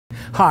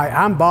Hi,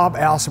 I'm Bob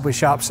Allison with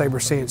ShopSabre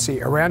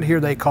CNC. Around here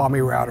they call me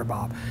Router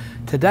Bob.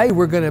 Today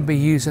we're going to be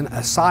using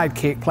a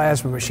SideKick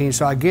plasma machine,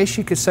 so I guess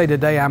you could say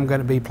today I'm going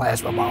to be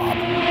Plasma Bob.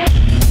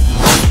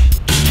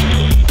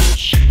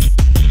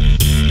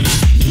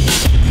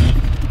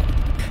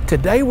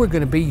 Today we're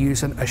going to be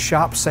using a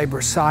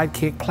ShopSabre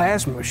SideKick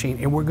plasma machine,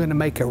 and we're going to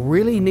make a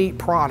really neat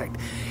product.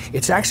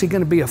 It's actually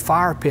going to be a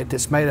fire pit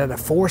that's made out of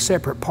 4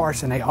 separate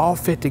parts, and they all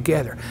fit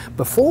together.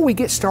 Before we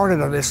get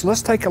started on this,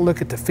 let's take a look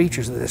at the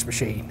features of this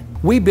machine.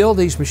 We build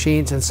these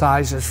machines in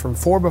sizes from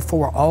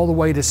 4x4 all the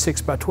way to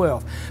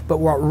 6x12, but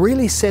what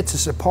really sets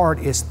us apart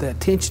is the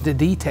attention to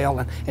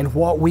detail and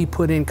what we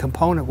put in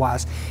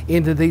component-wise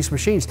into these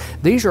machines.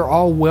 These are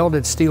all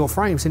welded steel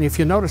frames, and if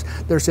you notice,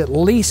 there's at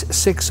least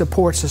 6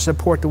 supports to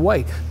support the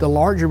weight. The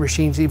larger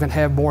machines even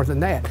have more than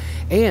that.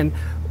 And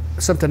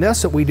something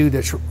else that we do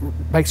that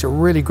makes a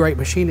really great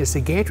machine is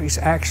the gantry is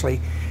actually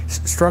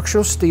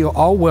structural steel,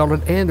 all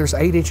welded, and there's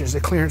 8 inches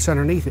of clearance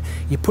underneath it.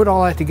 You put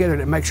all that together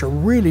and it makes a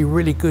really,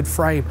 really good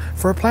frame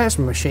for a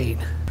plasma machine.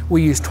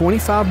 We use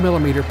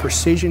 25mm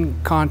precision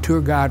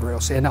contour guide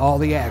rails in all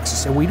the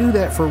axes, and we do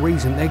that for a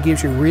reason. That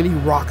gives you really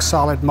rock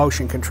solid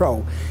motion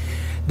control.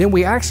 Then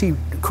we actually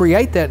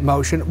create that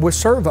motion with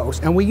servos,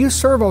 and we use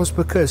servos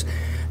because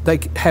they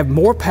have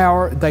more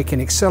power, they can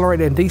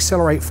accelerate and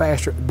decelerate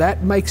faster.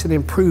 That makes an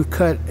improved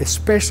cut,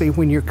 especially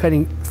when you're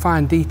cutting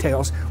fine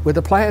details with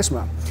the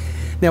plasma.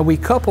 Now we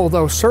couple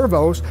those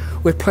servos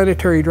with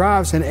planetary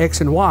drives in X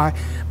and Y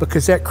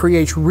because that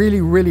creates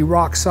really, really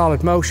rock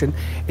solid motion,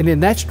 and then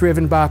that's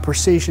driven by a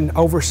precision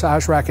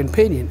oversized rack and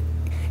pinion.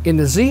 In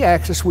the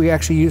Z-axis, we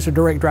actually use a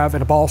direct drive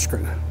and a ball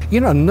screw. You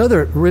know,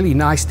 another really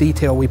nice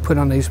detail we put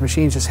on these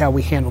machines is how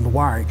we handle the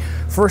wiring.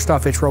 First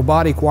off, it's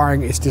robotic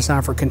wiring. It's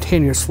designed for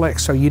continuous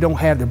flex, so you don't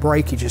have the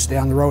breakages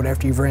down the road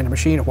after you've ran the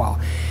machine a while.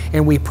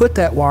 And we put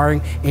that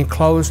wiring in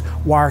closed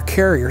wire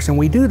carriers, and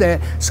we do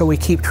that so we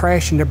keep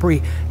trash and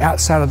debris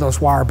outside of those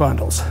wire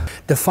bundles.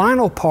 The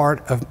final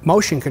part of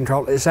motion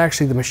control is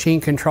actually the machine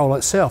control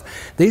itself.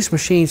 These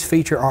machines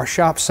feature our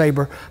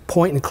ShopSabre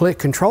point-and-click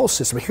control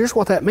system. Here's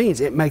what that means.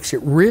 It makes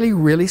it really,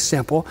 really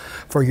simple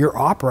for your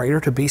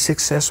operator to be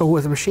successful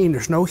with a machine.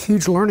 There's no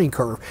huge learning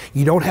curve.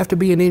 You don't have to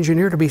be an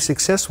engineer to be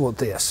successful at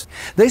this.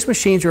 These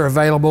machines are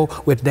available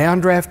with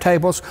downdraft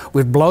tables,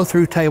 with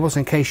blow-through tables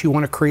in case you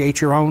want to create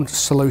your own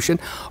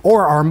solution,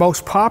 or our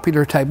most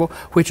popular table,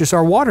 which is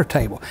our water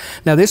table.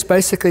 Now this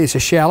basically is a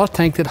shallow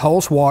tank that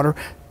holds water.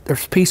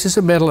 There's pieces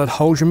of metal that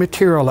hold your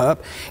material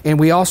up, and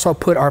we also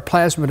put our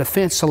plasma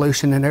defense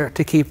solution in there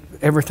to keep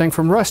everything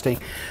from rusting.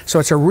 So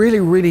it's a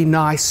really, really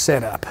nice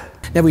setup.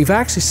 Now we've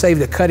actually saved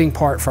the cutting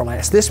part for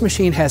last. This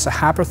machine has a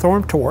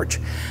hypertherm torch.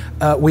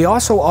 We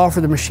also offer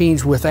the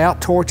machines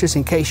without torches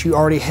in case you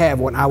already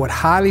have one. I would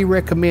highly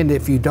recommend,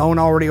 if you don't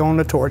already own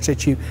a torch,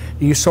 that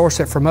you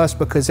source it from us,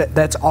 because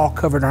that's all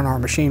covered on our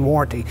machine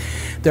warranty.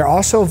 They're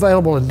also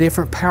available in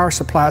different power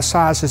supply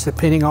sizes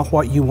depending on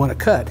what you want to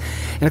cut.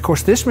 And of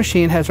course this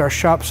machine has our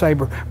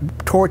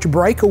ShopSabre torch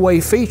breakaway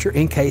feature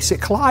in case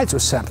it collides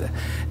with something.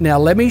 Now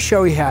let me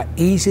show you how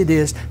easy it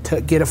is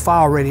to get a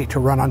file ready to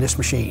run on this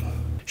machine.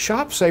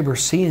 ShopSabre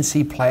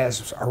CNC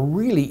plasmas are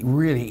really,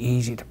 really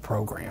easy to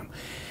program.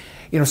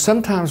 You know,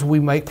 sometimes we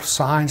make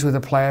signs with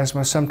a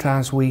plasma,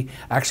 sometimes we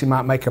actually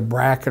might make a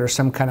bracket or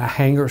some kind of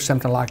hanger or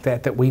something like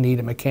that that we need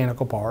a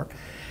mechanical part.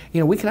 You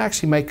know, we can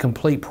actually make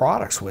complete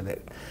products with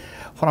it.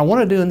 What I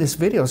want to do in this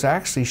video is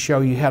actually show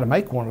you how to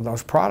make one of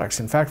those products.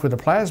 In fact, with the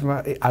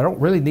plasma, I don't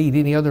really need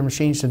any other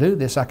machines to do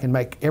this. I can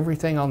make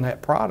everything on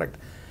that product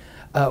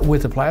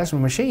with the plasma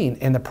machine,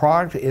 and the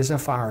product is a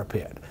fire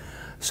pit.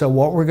 So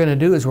what we're going to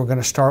do is we're going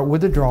to start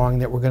with a drawing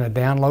that we're going to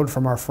download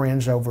from our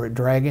friends over at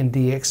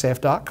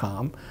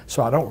dragondxf.com,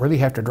 so I don't really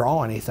have to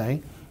draw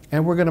anything,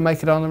 and we're going to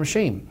make it on the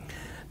machine.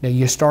 Now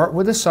you start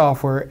with the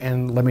software,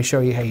 and let me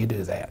show you how you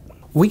do that.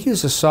 We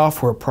use a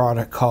software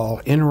product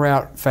called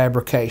in-route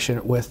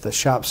fabrication with the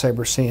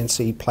ShopSabre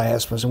CNC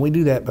plasmas, and we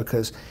do that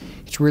because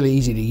it's really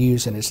easy to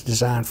use and it's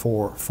designed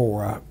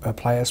for a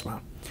plasma.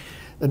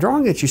 The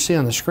drawing that you see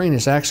on the screen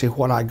is actually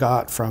what I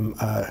got from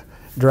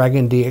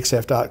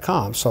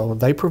dragondxf.com. So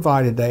they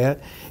provided that,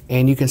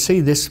 and you can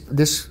see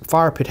this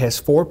fire pit has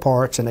 4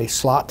 parts and they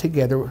slot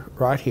together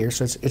right here.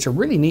 So it's a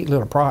really neat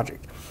little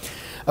project.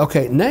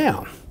 Okay,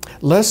 now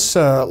let's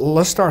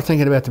start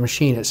thinking about the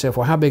machine itself.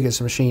 Well, how big is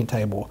the machine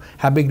table?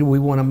 How big do we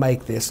want to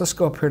make this? Let's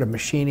go up here to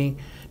machining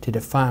to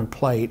define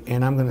plate,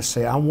 and I'm going to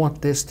say I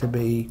want this to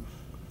be,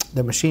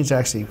 the machine's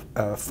actually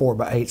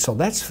 4x8, so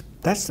that's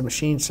the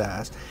machine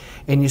size.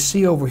 And you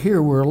see over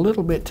here we're a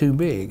little bit too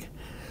big.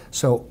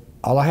 So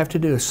all I have to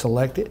do is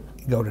select it,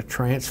 go to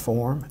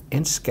transform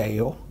and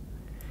scale,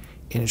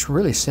 and it's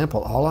really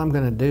simple. All I'm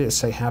going to do is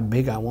say how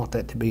big I want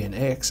that to be in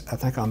X. I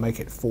think I'll make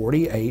it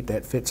 48,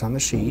 that fits on the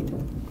sheet.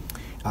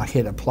 I'll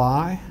hit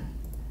apply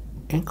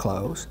and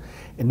close,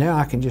 and now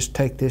I can just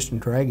take this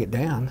and drag it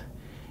down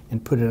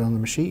and put it on the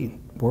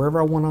machine wherever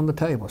I want on the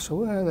table. So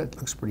well, that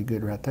looks pretty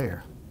good right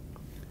there.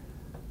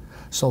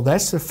 So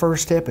that's the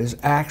first step, is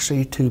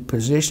actually to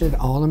position it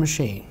on the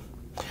machine.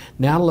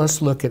 Now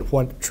let's look at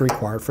what's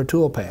required for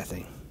tool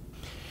pathing.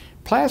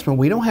 Plasma,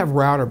 we don't have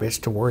router bits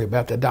to worry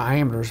about the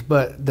diameters,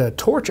 but the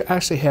torch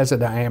actually has a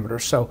diameter,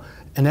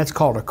 and that's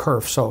called a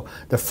kerf. So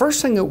the first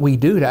thing that we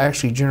do to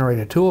actually generate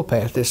a tool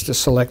path is to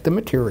select the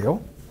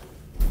material.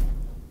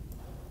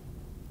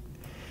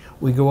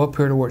 We go up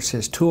here to where it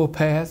says tool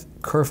path,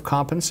 kerf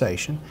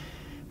compensation.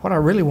 What I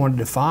really want to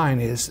define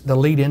is the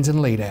lead ins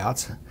and lead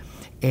outs,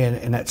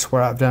 and that's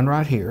what I've done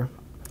right here.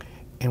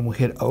 And we'll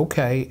hit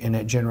OK, and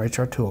that generates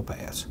our tool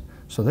paths.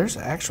 So there's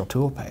the actual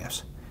tool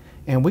paths.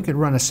 And we could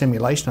run a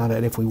simulation on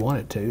that if we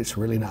wanted to. It's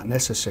really not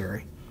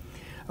necessary.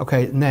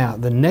 Okay, now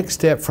the next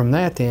step from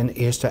that then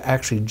is to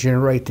actually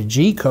generate the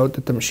G code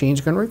that the machine's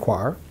going to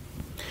require.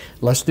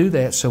 Let's do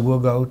that. So we'll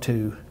go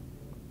to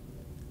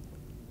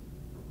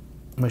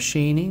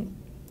Machining,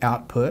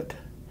 Output,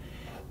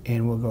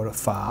 and we'll go to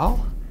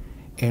File,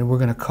 and we're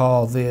going to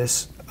call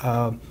this,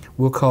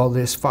 we'll call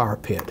this Fire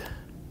Pit.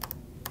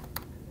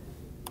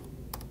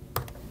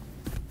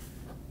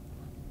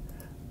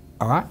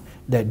 All right,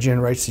 that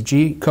generates the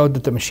G code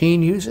that the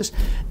machine uses.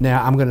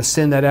 Now I'm going to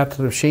send that out to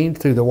the machine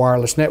through the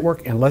wireless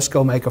network, and let's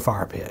go make a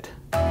fire pit.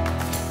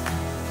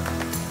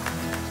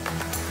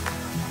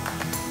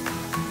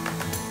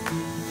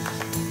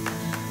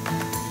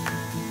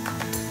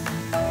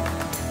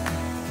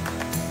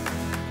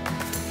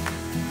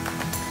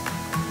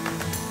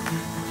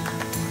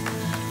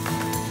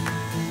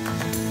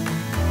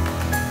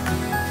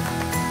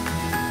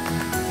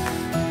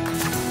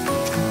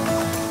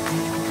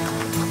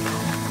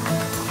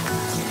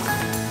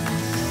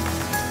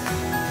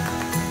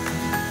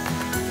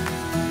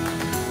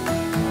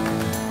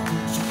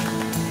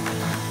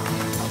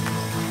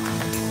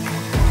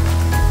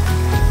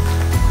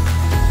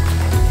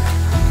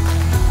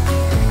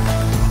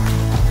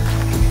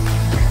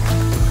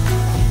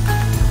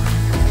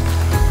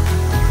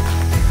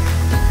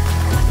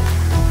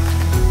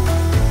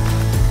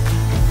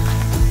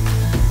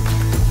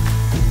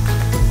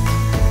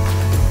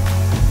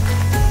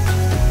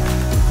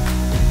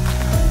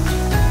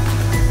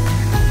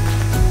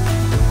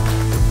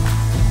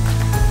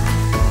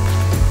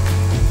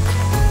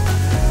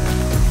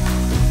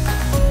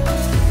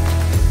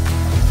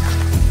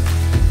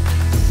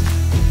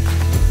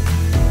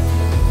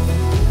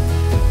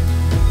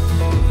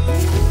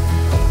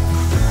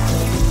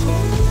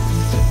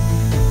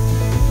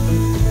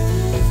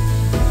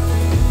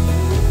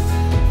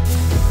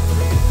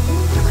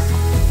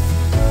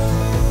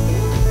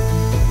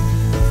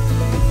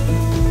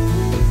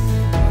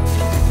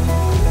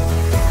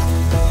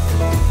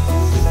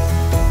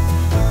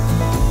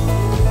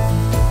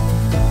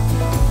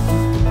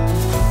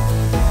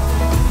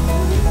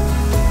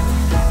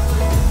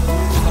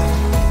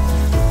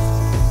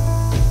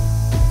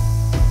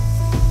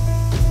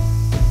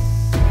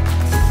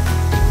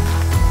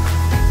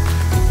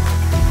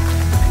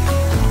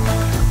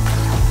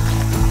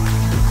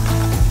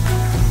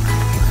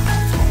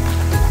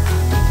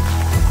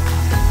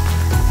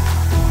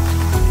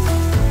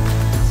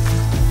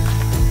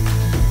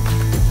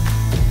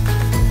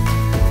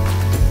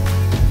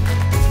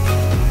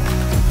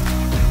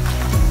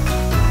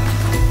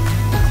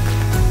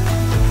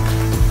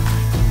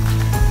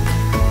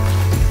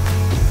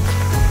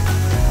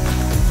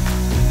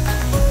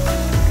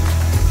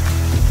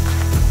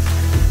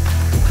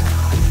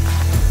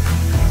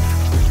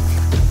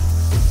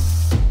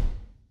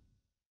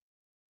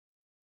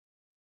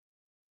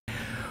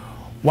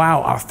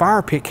 Wow, our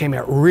fire pit came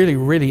out really,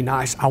 really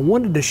nice. I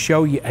wanted to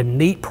show you a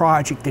neat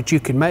project that you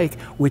can make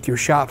with your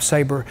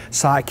ShopSabre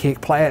SideKick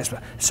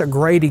Plasma. It's a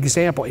great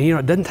example. And, you know,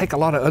 it doesn't take a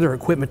lot of other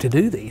equipment to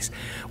do these.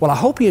 Well, I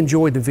hope you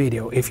enjoyed the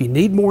video. If you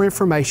need more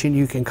information,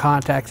 you can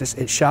contact us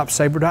at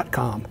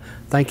ShopSabre.com.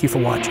 Thank you for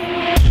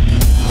watching.